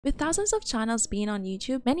With thousands of channels being on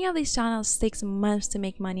YouTube, many of these channels takes months to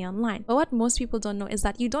make money online. But what most people don't know is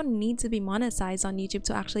that you don't need to be monetized on YouTube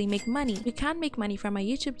to actually make money. You can make money from a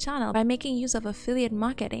YouTube channel by making use of affiliate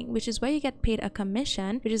marketing, which is where you get paid a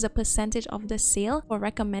commission, which is a percentage of the sale for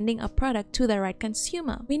recommending a product to the right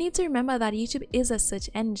consumer. We need to remember that YouTube is a search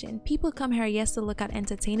engine. People come here, yes, to look at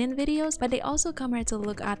entertaining videos, but they also come here to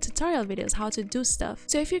look at tutorial videos, how to do stuff.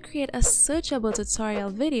 So if you create a searchable tutorial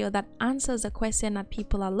video that answers the question that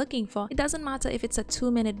people are looking for, it doesn't matter if it's a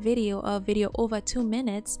 2-minute video or a video over 2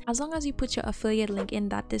 minutes, as long as you put your affiliate link in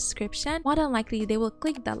that description, more than likely they will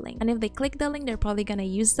click that link. And if they click the link, they're probably gonna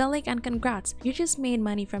use the link, and congrats, you just made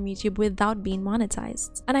money from YouTube without being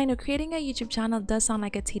monetized. And I know creating a YouTube channel does sound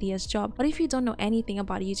like a tedious job. What if you don't know anything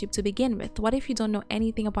about YouTube to begin with? What if you don't know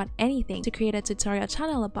anything about anything to create a tutorial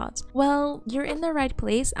channel about? Well, you're in the right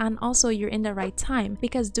place, and also you're in the right time,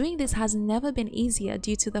 because doing this has never been easier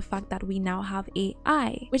due to the fact that we now have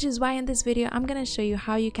AI, which is why in this video I'm going to show you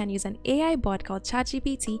how you can use an AI bot called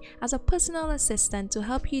ChatGPT as a personal assistant to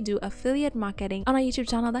help you do affiliate marketing on a YouTube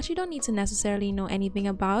channel that you don't need to necessarily know anything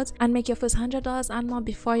about, and make your first $100 and more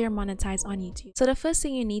before you're monetized on YouTube. So the first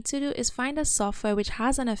thing you need to do is find a software which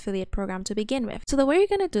has an affiliate program to begin with. So the way you're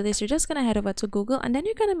going to do this, you're just going to head over to Google, and then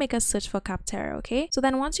you're going to make a search for Capterra, okay? So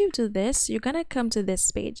then once you do this, you're going to come to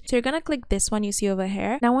this page. So you're going to click this one you see over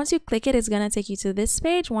here. Now once you click it, it's going to take you to this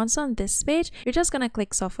page. Once on this page, you're just going to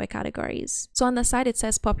click software categories. So on the side it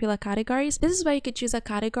says popular categories. This is where you could choose a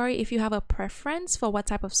category if you have a preference for what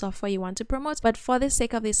type of software you want to promote, but for the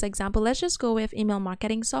sake of this example, let's just go with email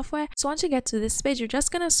marketing software. So once you get to this page, you're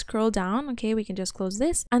just going to scroll down, okay? We can just close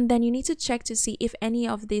this, and then you need to check to see if any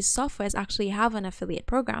of these softwares actually have an affiliate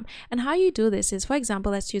program. And how you do this is, for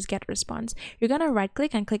example, let's use Get Response. You're going to right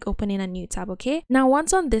click and click open in a new tab, okay? Now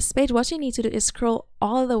once on this page, what you need to do is scroll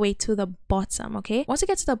all the way to the bottom, okay? Once you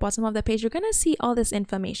get to the bottom of the page, you're going to see all this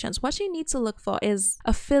information. So what you need to look for is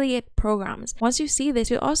affiliate programs. Once you see this,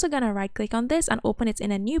 you're also going to right click on this and open it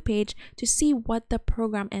in a new page to see what the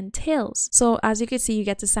program entails. So as you can see, you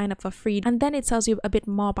get to sign up for free, and then it tells you a bit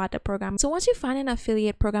more about the program. So once you find an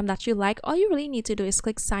affiliate program that you like, all you really need to do is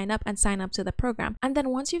click sign up and sign up to the program. And then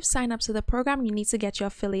once you've signed up to the program, you need to get your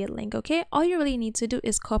affiliate link, okay? All you really need to do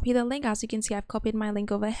is copy the link. As you can see, I've copied my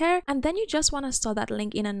link over here, and then you just want to store that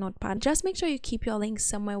link in a notepad. Just make sure you keep your link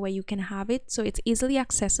somewhere where you can have it so it's easily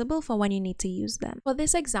accessible for when you need to use them. For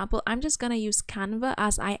this example, I'm just gonna use Canva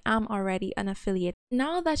as I am already an affiliate.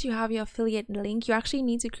 Now that you have your affiliate link, you actually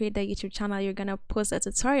need to create the YouTube channel you're gonna post the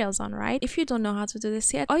tutorials on, right? If you don't know how to do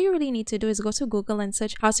this yet, all you really need to do is go to Google and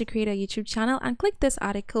search how to create a YouTube channel and click this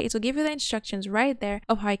article. It will give you the instructions right there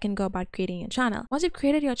of how you can go about creating your channel. Once you've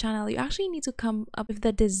created your channel, you actually need to come up with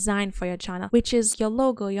the design for your channel, which is your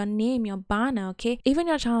logo, your name, your banner, okay? Even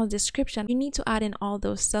your channel description, you need to add in all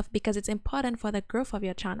those stuff because it's important for the growth of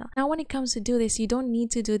your channel. Now when it comes to do this, you don't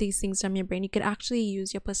need to do these things from your brain. You could actually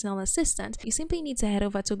use your personal assistant. You simply need to head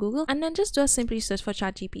over to Google and then just do a simply search for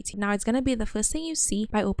ChatGPT. Now it's going to be the first thing you see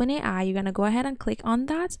by OpenAI. You're going to go ahead and click on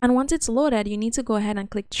that, and once it's loaded, you need to go ahead and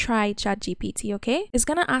click try ChatGPT, okay? It's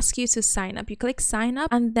going to ask you to sign up. You click sign up,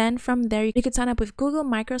 and then from there you could sign up with Google,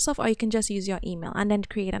 Microsoft, or you can just use your email and then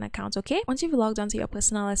create an account, okay? Once you've logged onto your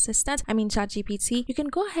personal assistant, ChatGPT, you can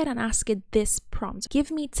go ahead and ask it this prompt: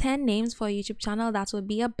 give me 10 names for a YouTube channel that will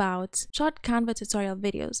be about short Canva tutorial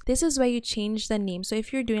videos. This is where you change the name. So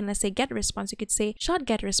if you're doing, let's say, get response, you could say short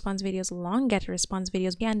get response videos, long get response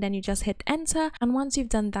videos, and then you just hit enter. And once you've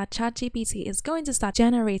done that, ChatGPT is going to start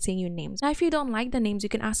generating you names. Now if you don't like the names, you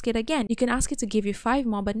can ask it again. You can ask it to give you 5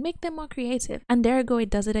 more, but make them more creative. And there you go, it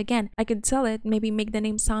does it again. I could tell it maybe make the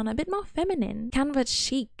name sound a bit more feminine. Canva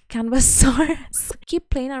chic, Canva source. Keep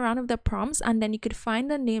playing around with the prompts, and then you could find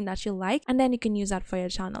the name that you like, and then you can use that for your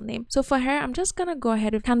channel name. So for her, I'm just gonna go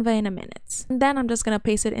ahead with Canva in a minute, and then I'm just gonna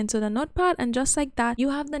paste it into the notepad, and just like that, you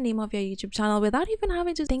have the name of your YouTube channel without even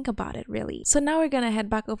having to think about it, really. So now we're gonna head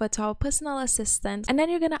back over to our personal assistant, and then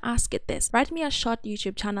you're gonna ask it this: write me a short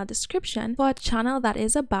YouTube channel description for a channel that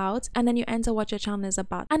is about, and then you enter what your channel is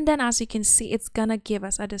about. And then as you can see, it's gonna give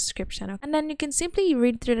us a description, okay? And then you can simply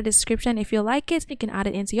read through the description. If you like it, you can add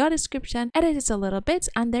it into your description, edit it a little bit,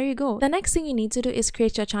 and there you go. The next thing you need to do is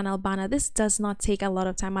create your channel banner. This does not take a lot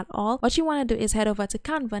of time at all. What you want to do is head over to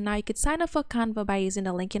Canva. Now you could sign up for Canva by using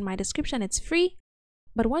the link in my description. It's free.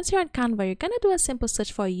 But once you're on Canva, you're gonna do a simple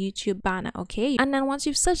search for YouTube banner, okay? And then once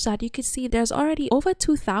you've searched that, you can see there's already over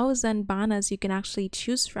 2,000 banners you can actually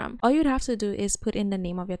choose from. All you'd have to do is put in the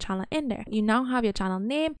name of your channel in there. You now have your channel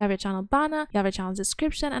name, you have your channel banner, you have your channel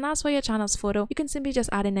description, and as for your channel's photo, you can simply just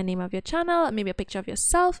add in the name of your channel, maybe a picture of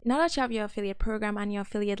yourself. Now that you have your affiliate program and your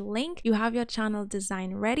affiliate link, you have your channel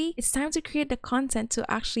design ready. It's time to create the content to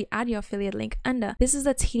actually add your affiliate link under. This is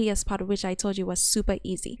the tedious part, which I told you was super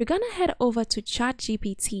easy. You're gonna head over to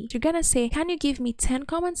ChatGPT. You're gonna say, can you give me 10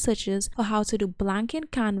 common searches for how to do blank in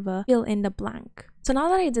Canva, fill in the blank. So now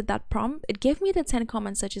that I did that prompt, it gave me the 10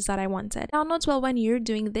 common searches that I wanted. Now note well, when you're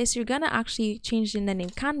doing this, you're gonna actually change in the name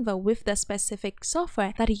Canva with the specific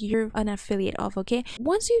software that you're an affiliate of, okay?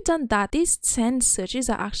 Once you've done that, these 10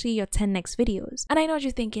 searches are actually your 10 next videos. And I know what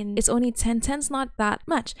you're thinking, it's only 10's not that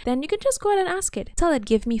much. Then you can just go ahead and ask it. Tell it,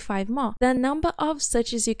 give me 5 more. The number of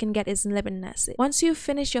searches you can get is limitless. Once you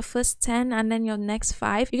finish your first 10 and then your next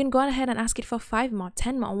 5, you can go ahead and ask it for 5 more,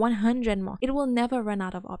 10 more, 100 more. It will never run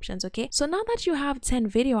out of options, okay? So now that you have 10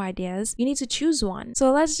 video ideas, you need to choose one.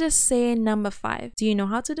 So let's just say number 5. Do you know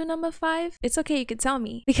how to do number 5? It's okay, you can tell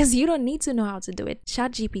me, because you don't need to know how to do it.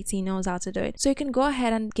 ChatGPT knows how to do it. So you can go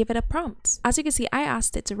ahead and give it a prompt. As you can see, I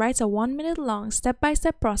asked it to write a 1-minute long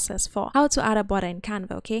step-by-step process for how to add a border in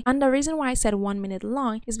Canva, okay? And the reason why I said 1 minute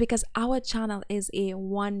long is because our channel is a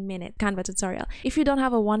 1-minute Canva tutorial. If you don't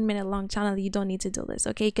have a 1-minute long channel, you don't need to do this,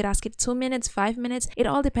 okay? You could ask it 2 minutes, 5 minutes. It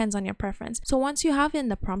all depends on your preference. So once you have in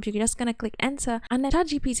the prompt, you're just gonna click enter, and then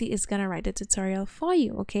ChatGPT is gonna write the tutorial for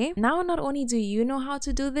you, okay? Now, not only do you know how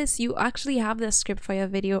to do this, you actually have the script for your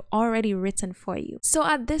video already written for you. So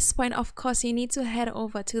at this point, of course, you need to head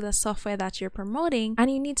over to the software that you're promoting, and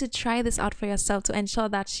you need to try this out for yourself to ensure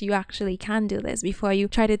that you actually can do this before you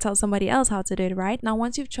try to tell somebody else how to do it, right? Now,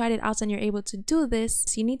 once you've tried it out and you're able to do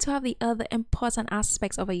this, you need to have the other important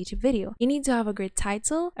aspects of a YouTube video. You need to have a great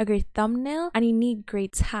title, a great thumbnail, and you need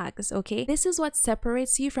great tags, okay? This is what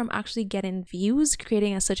separates you from actually getting views,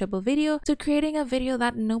 creating a searchable video, to creating a video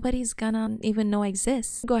that nobody's gonna even know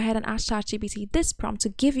exists. Go ahead and ask ChatGPT this prompt to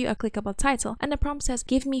give you a clickable title, and the prompt says,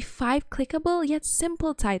 give me 5 clickable yet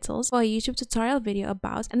simple titles for a YouTube tutorial video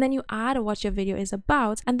about, and then you add what your video is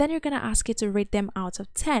about, and then you're gonna ask it to rate them out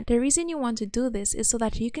of 10. The reason you want to do this is so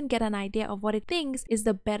that you can get an idea of what it thinks is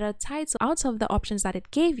the better title out of the options that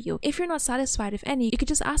it gave you. If you're not satisfied with any, you could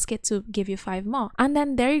just ask it to give you 5 more, and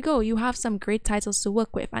then there you go, you have some great titles to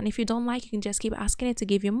work with. And if you don't like, you can just keep asking it to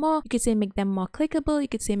give you more. You could say make them more clickable, you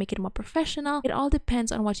could say make it more professional. It all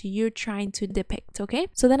depends on what you're trying to depict, okay?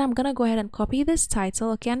 So then I'm gonna go ahead and copy this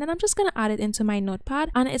title, okay, and then I'm just gonna add it into my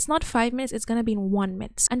notepad, and it's not 5 minutes, it's gonna be in 1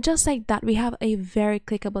 minute. And just like that, we have a very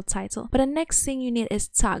clickable title. But the next thing you need is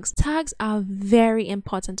tags. Tags are very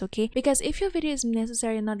important, okay? Because if your video is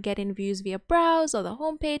necessarily not getting views via browse or the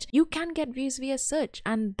homepage, you can get views via search,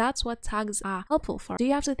 and that's what tags are helpful for. Do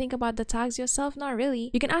you have to think about the tags yourself? Not really.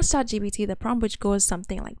 You can ask ChatGPT the prompt, which goes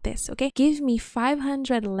something like this, okay? Give me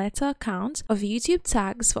 500 letter count of YouTube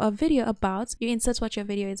tags for a video about. You insert what your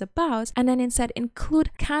video is about, and then insert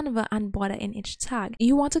include Canva and border in each tag.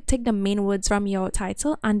 You want to take the main words from your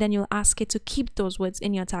title, and then you'll ask it to keep those words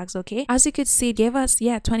in your tags, okay? As you could see, it gave us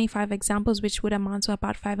 25 examples, which would amount to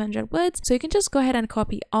about 500 words. So you can just go ahead and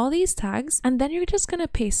copy all these tags, and then you're just gonna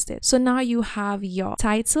paste it. So now you have your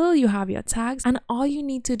title, you have your tags, and all you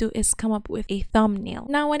need to do is come up with a thumbnail.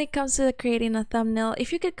 Now when it comes to creating a thumbnail,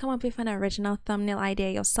 if you could come up with an original thumbnail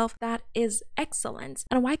idea yourself, that is excellent.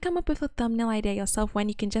 And why come up with a thumbnail idea yourself when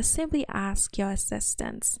you can just simply ask your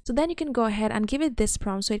assistants? So then you can go ahead and give it this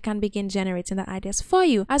prompt so it can begin generating the ideas for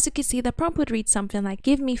you. As you can see, the prompt would read something like,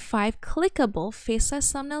 give me 5 clickable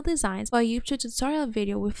faceless thumbnail designs for a YouTube tutorial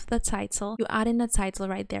video with the title. You add in the title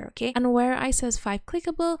right there, okay? And where I says 5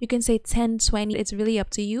 clickable, you can say 10, 20, it's really up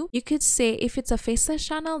to you. You could say if it's a faceless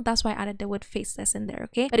channel, that's why I added the word faceless in there,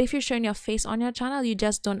 okay? But if you're showing your face on your channel, you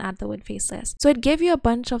just don't add the word faceless. So it gave you a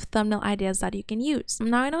bunch of thumbnail ideas that you can use.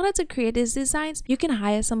 Now in order to create these designs, you can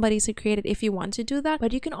hire somebody to create it if you want to do that,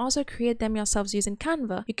 but you can also create them yourselves using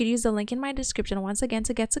Canva. You could use the link in my description once again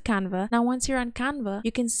to get to Canva. Now once you're on Canva,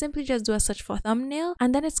 you can simply just do a search for thumbnail,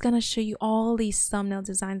 and then it's gonna show you all these thumbnail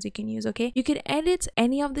designs you can use, okay? You could edit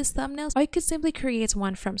any of these thumbnails, or you could simply create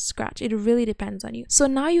one from scratch. It really depends on you. So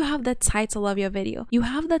now you have the title of your video, you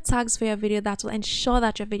have the tags for your video that will ensure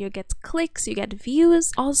that your video gets clicks, you get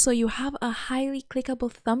views. Also, you have a highly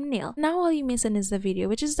clickable thumbnail. Now all you're missing is the video,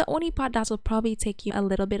 which is the only part that will probably take you a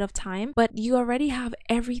little bit of time, but you already have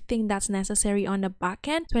everything that's necessary on the back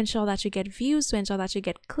end to ensure that you get views, to ensure that you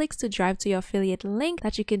get clicks, to drive to your affiliate link,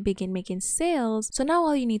 that you can begin making sales. So now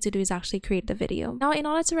all you need to do is actually create the video. Now, in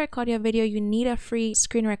order to record your video, you need a free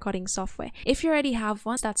screen recording software. If you already have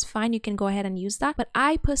one, that's fine, you can go ahead and use that, but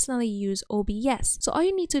I personally use OBS. So all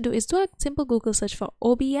you need to do is do a simple Google search for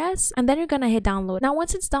OBS, and then you're gonna hit download. Now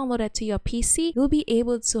once it's downloaded to your PC, you'll be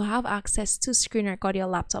able to have access to screen record your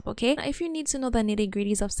laptop. Okay, now if you need to know the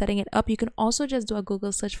nitty-gritties of setting it up, you can also just do a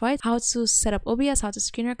Google search for it, how to set up OBS, how to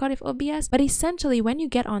screen record with OBS. But essentially, when you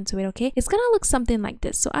get onto it, okay, it's gonna look something like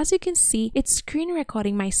this. So as you can see, it's screen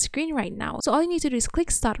recording my screen right now. So all you need to do is click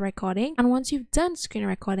start recording, and once you've done screen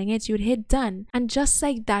recording it, you would hit done, and just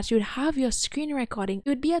like that, you would have your screen recording. It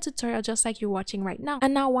would be a tutorial just like you're watching right now.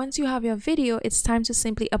 And now once you have your video, it's time to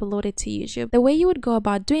simply upload it to YouTube. The way you would go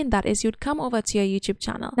about doing that is you'd come over to your YouTube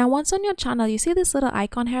channel. Now once on your channel, you see this little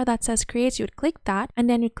icon here that says create. You would click that, and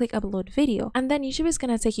then you click upload video, and then YouTube is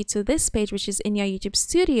gonna take you to this page, which is in your YouTube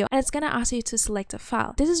studio, and it's gonna ask you to select a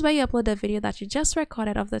file. This is where you upload the video that you just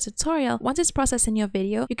recorded of the tutorial. Once it's processing your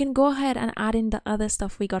video, you can go ahead and add in the other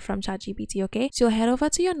stuff we got from ChatGPT. Okay, so you'll head over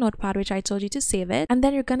to your notepad, which I told you to save it, and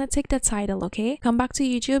then you're gonna take the title. Okay, come back to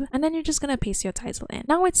YouTube, and then you're just gonna paste your title in.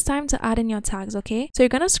 Now it's time to add in your tags. Okay, so you're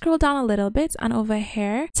gonna scroll down a little bit, and over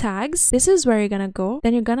here, tags, this is where you're gonna go.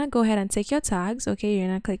 Then you're gonna go ahead and take your tags. Okay, you're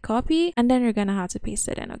gonna click copy, and then you're gonna have to paste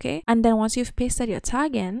it in. Okay, and then once you've pasted your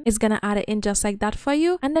tag in, it's gonna add it in just like that for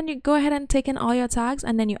you, and then you go ahead and take in all your tags,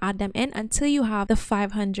 and then you add them in until you have the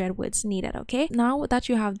 500 words needed. Okay, now that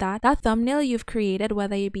you have that thumbnail you've created,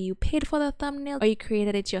 whether you paid for the thumbnail or you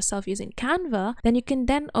created it yourself using Canva, then you can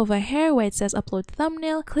then over here where it says upload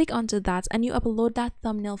thumbnail, click onto that, and you upload that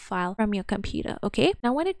thumbnail file from your computer. Okay,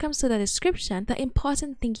 now when it comes to the description, the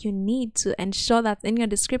important thing you need to ensure that in your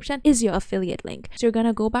description is your affiliate link. So you're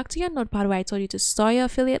gonna go back to your notepad where I told you to store your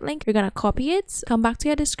affiliate link. You're gonna copy it, come back to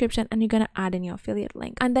your description, and you're gonna add in your affiliate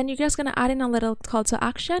link, and then you're just gonna add in a little call to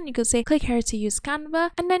action. You could say click here to use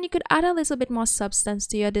Canva, and then you could add a little bit more substance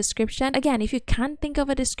to your description. Again, if you can't think of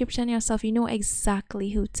a description yourself, you know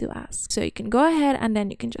exactly who to ask. So you can go ahead and then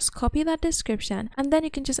you can just copy that description, and then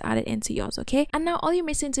you can just add it into yours. Okay, and now all you're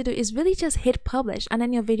missing to do is really just hit publish, and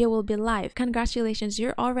then your video will be live. Congratulations,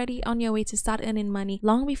 you're already on your way to start earning money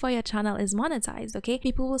long before your channel is monetized. Okay,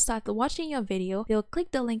 people will start watching your video, they'll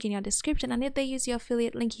click the link in your description, and if they use your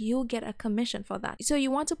affiliate link, you'll get a commission for that. So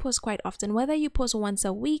you want to post quite often, whether you post once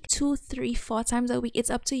a week, 2, 3, 4 times a week, it's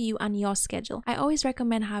up to you and your schedule. I always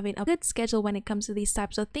recommend having a good schedule when it comes to these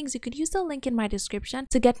types of things. You could use the link in my description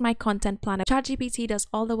to get my content planner. ChatGPT does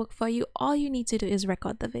all the work for you. All you need to do is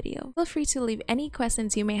record the video. Feel free to leave any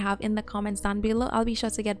questions you may have in the comments down below. I'll be sure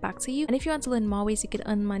to get back to you. And if you want to learn more ways you could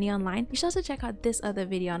earn money online, be sure to check out this other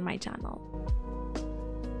video on my channel.